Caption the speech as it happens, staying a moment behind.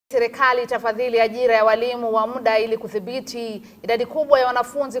serikali itafadhili ajira ya walimu wa muda ili kudhibiti idadi kubwa ya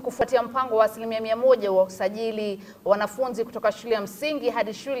wanafunzi kufuatia mpango wa 100% wa usajili wa wanafunzi kutoka shule ya msingi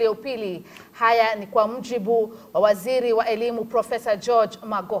hadi shule ya upili. Haya ni kwa mujibu wa Waziri wa Elimu Profesa George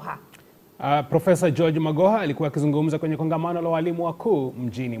Magoha. Profesa George Magoha alikuwa akizungumza kwenye kongamano la walimu wakuu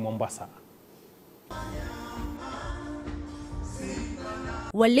mjini Mombasa.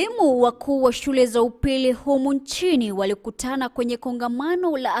 Walimu wakuu wa shule za upili humu nchini walikutana kwenye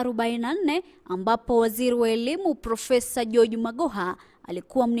kongamano la 44 ambapo Waziri wa Elimu Profesa George Magoha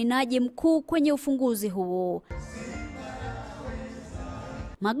alikuwa mnenaji mkuu kwenye ufunguzi huo.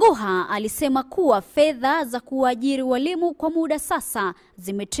 Magoha alisema kuwa fedha za kuajiri walimu kwa muda sasa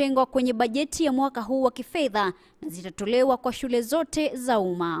zimetengwa kwenye bajeti ya mwaka huu wa kifedha na zitatolewa kwa shule zote za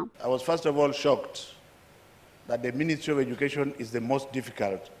umma. I was first of all shocked that the Ministry of Education is the most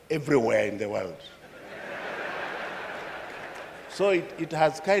difficult everywhere in the world. So it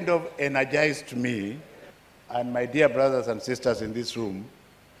has kind of energized me, and my dear brothers and sisters in this room,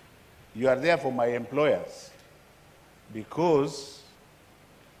 you are there for my employers, because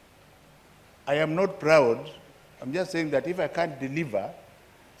I am not proud. I'm just saying that if I can't deliver,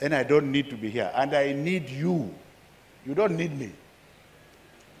 then I don't need to be here. And I need you. You don't need me.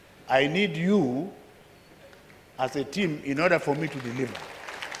 I need you as a team in order for me to deliver.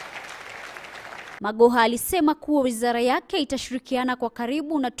 Magoha alisema kuwa wizara yake itashirikiana kwa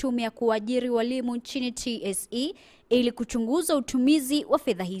karibu na tume ya kuajiri walimu nchini TSE ili kuchunguza utumizi wa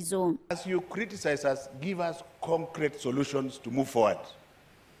fedha hizo. As you criticize us, give us concrete solutions to move forward.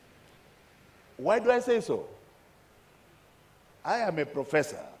 Why do I say so? I am a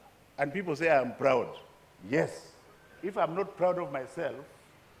professor, and people say I am proud. Yes. If I'm not proud of myself,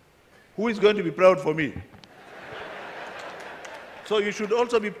 who is going to be proud for me? So you should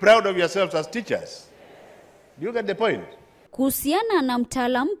also be proud of yourselves as teachers. Do you get the point? Kuhusiana na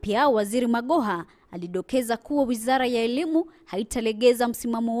mtaala mpya, Waziri Magoha alidokeza kuwa Wizara ya Elimu haitalegeza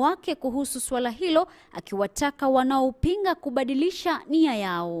msimamo wake kuhusu swala hilo, akiwataka wanaopinga kubadilisha nia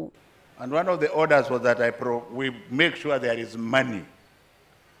yao. And one of the orders was that we make sure there is money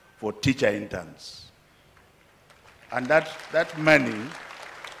for teacher interns. And that money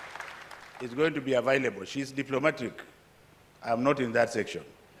is going to be available. She's diplomatic. I'm not in that section.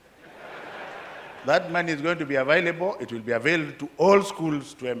 That money is going to be available. It will be available to all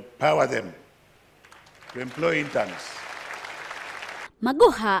schools to empower them to employ interns.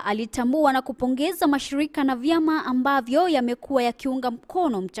 Magoha alitambua na kupongeza mashirika na vyama ambavyo yamekuwa yakiunga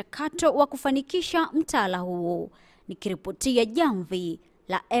mkono mchakato wa kufanikisha mtaala huo. Nikiripotia jamvi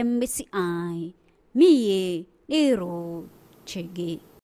la MBCI, mie Nero Chege.